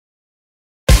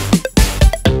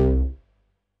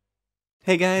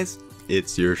Hey guys,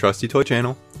 it's your Trusty Toy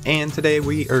Channel, and today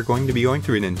we are going to be going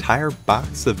through an entire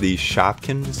box of these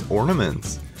Shopkins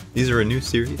ornaments. These are a new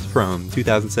series from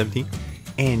 2017,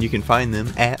 and you can find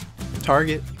them at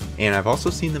Target, and I've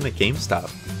also seen them at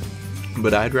GameStop.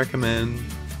 But I'd recommend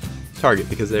Target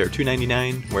because they're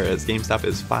 $2.99, whereas GameStop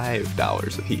is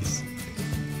 $5 a piece.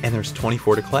 And there's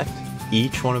 24 to collect.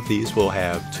 Each one of these will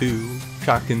have 2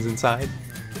 Shopkins inside.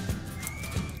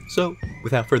 So,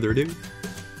 without further ado,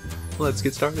 let's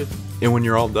get started. And when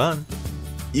you're all done,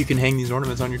 you can hang these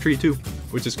ornaments on your tree too,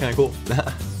 which is kind of cool.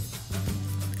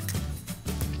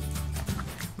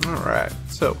 Alright,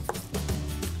 so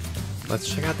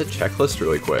let's check out the checklist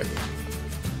really quick.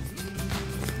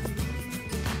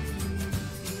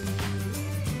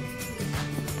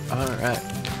 Alright,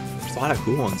 there's a lot of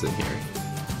cool ones in here.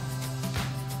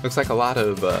 Looks like a lot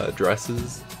of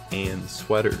dresses and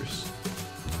sweaters.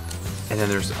 And then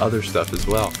there's other stuff as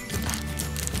well.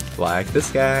 Like this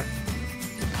guy,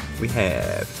 we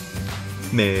have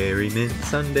Merriment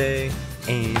Sunday,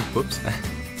 and whoops,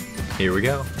 here we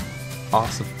go.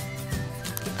 Awesome.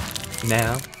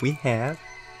 Now we have,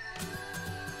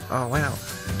 oh wow,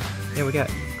 yeah, we got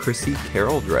Chrissy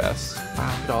Carol dress.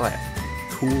 Wow, look at all that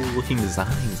cool looking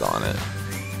designs on it.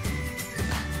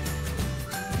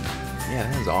 Yeah,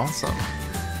 that is awesome.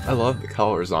 I love the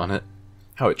colors on it.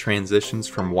 How it transitions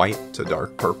from white to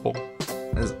dark purple.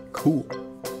 That is cool.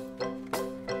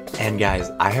 And guys,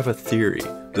 I have a theory.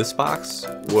 This box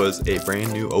was a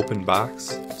brand new open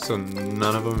box, so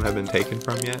none of them have been taken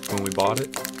from yet when we bought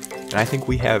it. And I think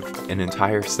we have an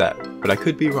entire set, but I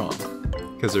could be wrong,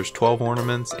 because there's 12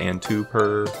 ornaments and 2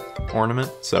 per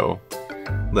ornament, so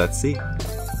let's see.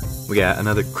 We got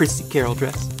another Chrissy Carol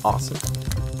dress, awesome.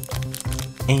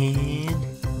 And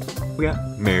we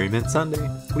got Merriment Sunday.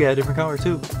 We got a different color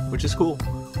too, which is cool.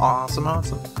 Awesome,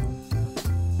 awesome.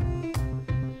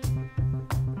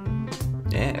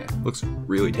 Yeah, looks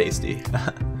really tasty.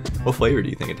 What flavor do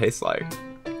you think it tastes like?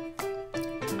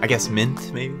 I guess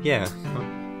mint, maybe? Yeah.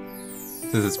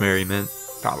 Since it's Merriment,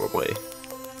 probably.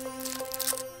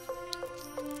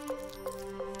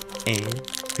 And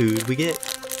who did we get?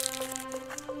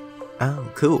 Oh,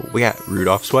 cool. We got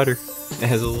Rudolph sweater. It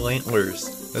has little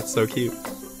antlers. That's so cute.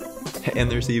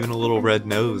 And there's even a little red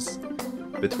nose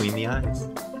between the eyes.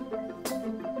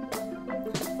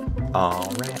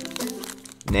 Alright.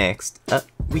 Next up,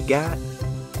 we got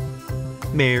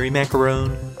Mary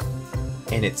Macaron,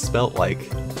 and it's spelt like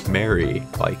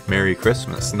Merry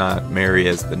Christmas, not Mary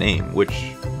as the name,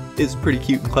 which is pretty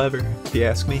cute and clever, if you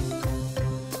ask me.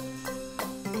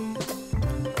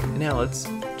 Now let's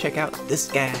check out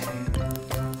this guy.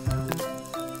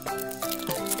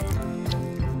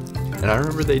 And I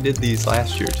remember they did these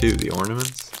last year too, the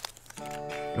ornaments,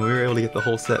 and we were able to get the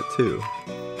whole set too.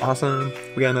 Awesome.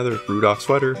 We got another Rudolph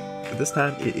sweater. But this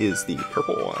time it is the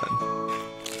purple one.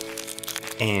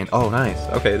 And oh nice,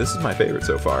 okay, this is my favorite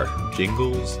so far.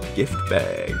 Jingle's gift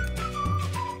bag.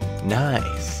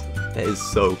 Nice. That is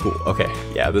so cool. Okay,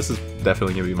 yeah, this is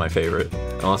definitely gonna be my favorite.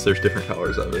 Unless there's different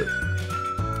colors of it.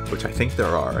 Which I think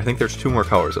there are. I think there's 2 more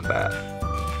colors of that.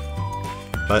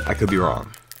 But I could be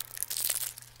wrong.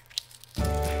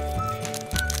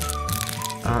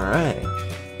 Alright.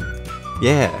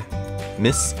 Yeah.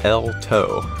 Miss L.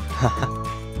 Toe.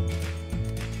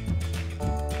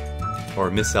 Or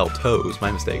Miss L. Toes,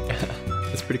 my mistake.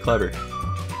 That's pretty clever.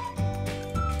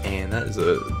 And that is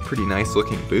a pretty nice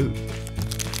looking boot.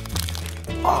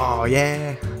 Oh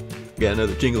yeah! We got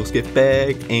another Jingles gift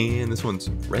bag, and this one's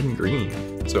red and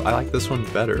green. So I like this one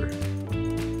better.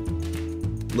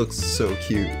 Looks so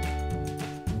cute.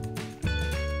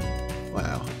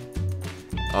 Wow.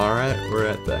 Alright, we're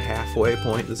at the halfway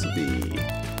point. This will be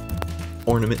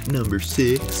ornament number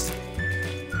 6.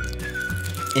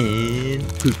 And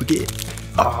who'd we get?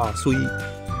 Ah, sweet.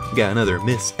 We got another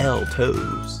Miss L.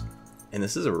 Toes. And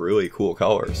this is a really cool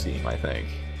color scheme, I think.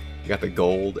 We got the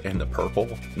gold and the purple.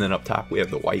 And then up top we have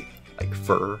the white, like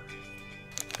fur.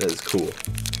 That is cool.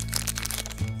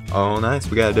 Oh, nice.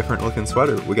 We got a different looking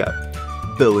sweater. We got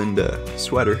Belinda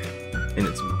sweater. And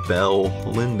it's Bell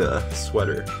Linda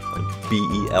sweater. Like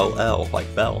B-E-L-L,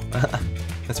 like Bell.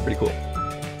 That's pretty cool.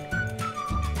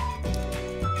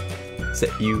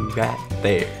 Set you right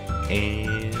there,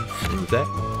 and who's that?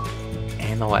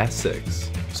 And the last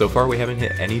 6. So far we haven't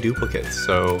hit any duplicates,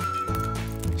 so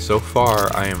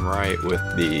far I am right with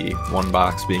the one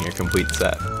box being a complete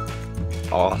set.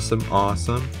 Awesome,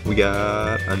 awesome. We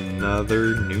got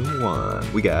another new one.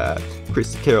 We got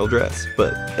Chrissy Carol dress,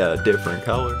 but a different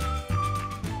color.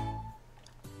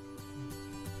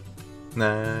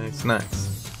 Nice,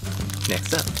 nice.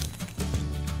 Next up,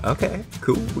 Okay,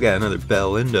 cool. We got another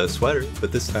Belinda sweater,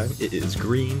 but this time it is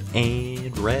green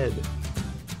and red.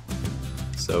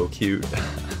 So cute.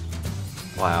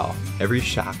 Wow, every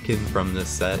Shopkin from this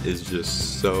set is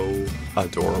just so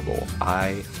adorable.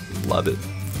 I love it.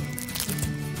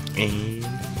 And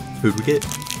who'd we get?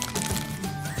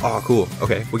 Oh, cool.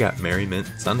 Okay, we got Merry Mint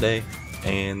Sundae,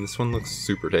 and this one looks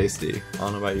super tasty. I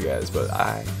don't know about you guys, but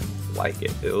I like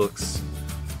it. It looks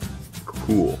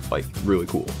cool, like really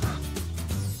cool.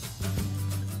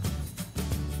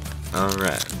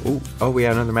 Alright. Oh, we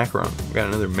got another macaron. We got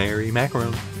another Merry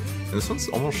macaron. And this one's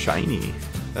almost shiny.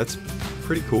 That's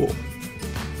pretty cool.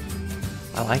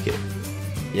 I like it.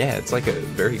 Yeah, it's like a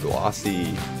very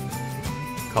glossy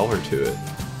color to it.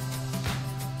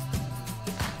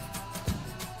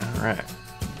 Alright.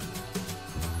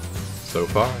 So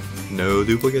far, no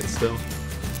duplicates still.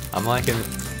 I'm liking it.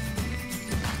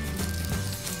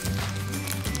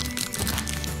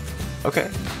 Okay,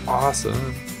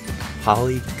 awesome.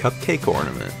 Holly cupcake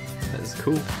ornament. That is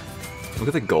cool. Look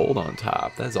at the gold on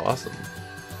top. That's awesome.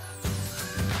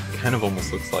 Kind of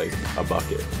almost looks like a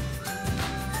bucket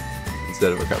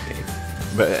instead of a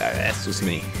cupcake. But that's just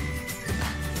me.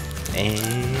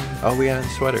 And oh, we got a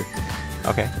sweater.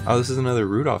 Okay. Oh, this is another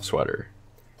Rudolph sweater.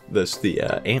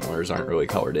 The antlers aren't really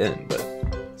colored in, but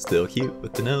still cute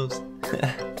with the nose.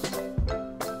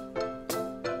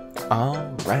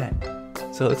 Alright.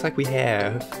 So it looks like we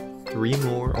have 3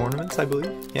 more ornaments, I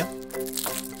believe. Yeah.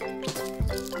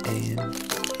 And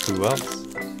who else?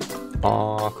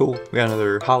 Aw, cool. We got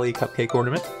another Holly cupcake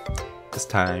ornament. This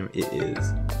time it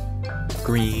is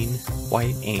green,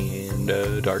 white,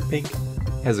 and dark pink.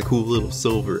 Has a cool little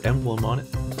silver emblem on it.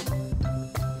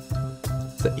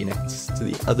 Set you next to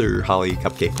the other Holly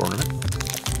cupcake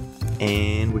ornament.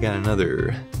 And we got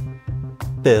another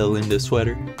Belinda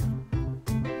sweater.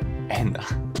 And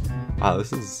wow,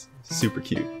 this is super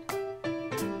cute.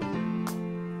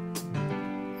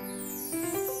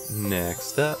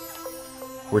 Next up,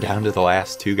 we're down to the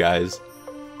last 2 guys,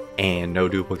 and no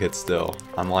duplicates still.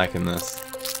 I'm liking this.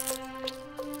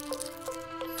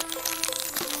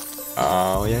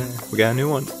 Oh yeah, we got a new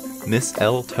one. Miss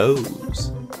L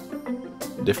Toes.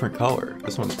 Different color.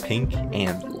 This one's pink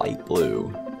and light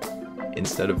blue,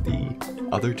 instead of the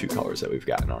other 2 colors that we've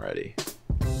gotten already.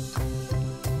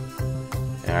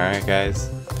 Alright guys.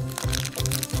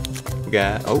 We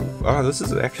got, oh, this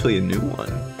is actually a new one.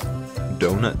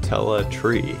 Donutella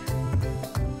tree.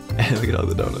 Look at all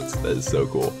the donuts. That is so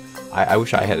cool. I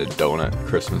wish I had a donut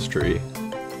Christmas tree.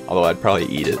 Although I'd probably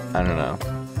eat it. I don't know.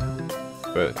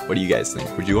 But what do you guys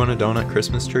think? Would you want a donut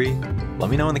Christmas tree?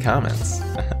 Let me know in the comments.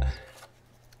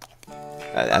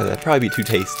 That'd probably be too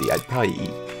tasty. I'd probably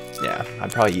eat. Yeah,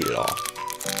 I'd probably eat it all.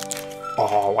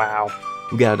 Oh, wow.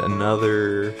 We got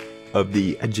another of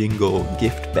the Jingle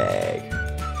gift bag.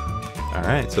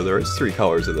 Alright, so there is 3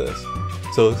 colors of this.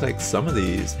 So it looks like some of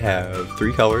these have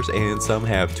 3 colors and some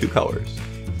have 2 colors.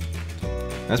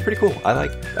 That's pretty cool. I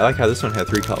like how this one had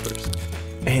 3 colors.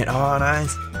 And oh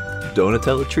nice!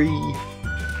 Donatella tree!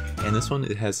 And this one,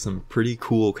 it has some pretty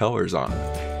cool colors on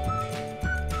it.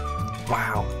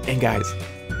 Wow! And guys,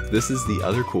 this is the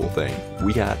other cool thing.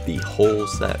 We got the whole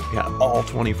set. We got all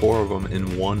 24 of them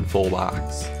in one full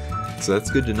box. So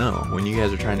that's good to know when you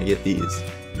guys are trying to get these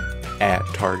at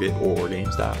Target or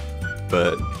GameStop.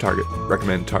 But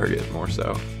recommend Target more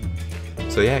so.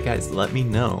 So yeah guys, let me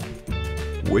know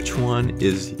which one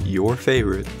is your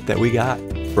favorite that we got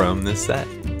from this set.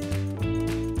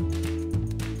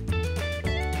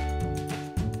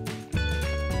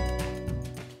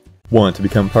 Want to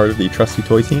become part of the Trusty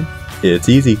Toy Team? It's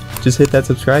easy, just hit that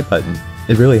subscribe button.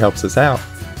 It really helps us out.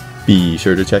 Be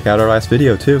sure to check out our last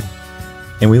video too.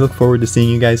 And we look forward to seeing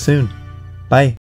you guys soon. Bye!